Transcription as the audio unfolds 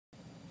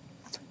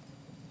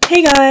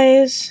Hey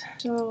guys!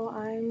 So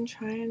I'm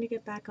trying to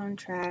get back on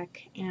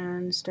track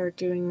and start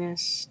doing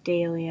this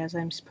daily as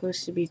I'm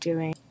supposed to be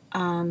doing.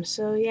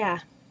 So yeah,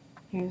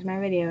 here's my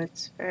video.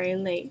 It's very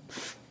late.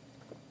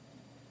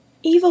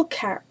 Evil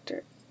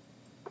character.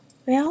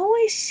 They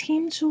always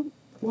seem to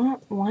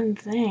want one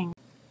thing.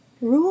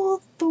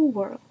 Rule the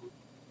world.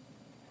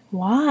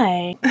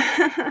 Why?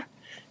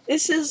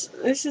 This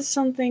is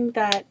something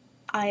that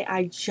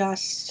I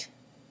just,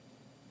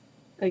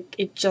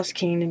 it just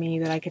came to me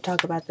that I could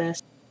talk about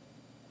this.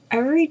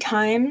 Every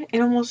time,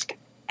 in almost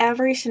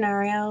every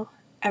scenario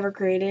ever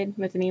created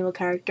with an evil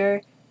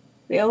character,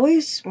 they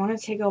always want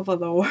to take over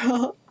the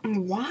world.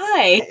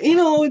 Why?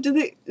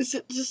 Is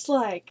it just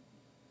like,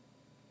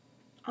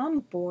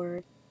 I'm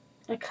bored.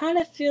 I kind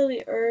of feel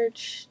the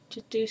urge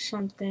to do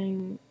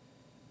something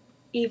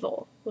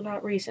evil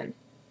without reason.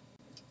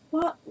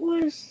 What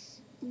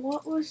was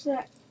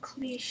that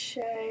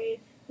cliche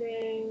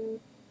thing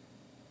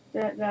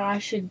that I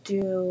should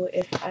do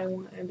if I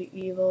want to be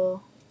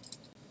evil?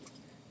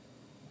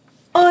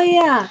 Oh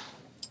yeah!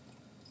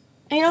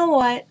 You know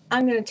what?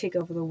 I'm gonna take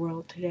over the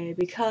world today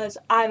because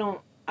I don't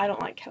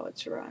like how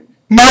it's run.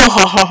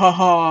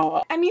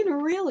 I mean,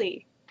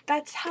 really,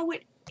 that's how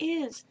it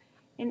is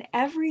in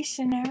every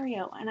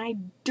scenario, and I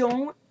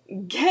don't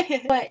get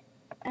it. But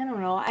I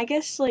don't know. I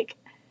guess like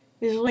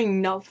there's really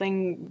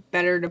nothing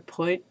better to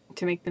put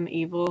to make them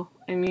evil.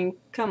 I mean,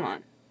 come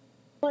on.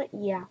 But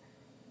yeah,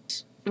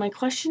 my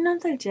question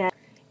of the day: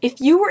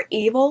 if you were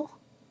evil,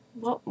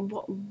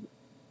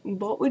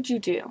 what would you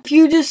do? If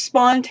you just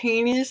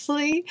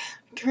spontaneously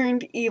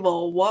turned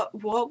evil, what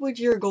would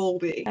your goal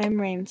be? I'm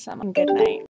Rein. Good night.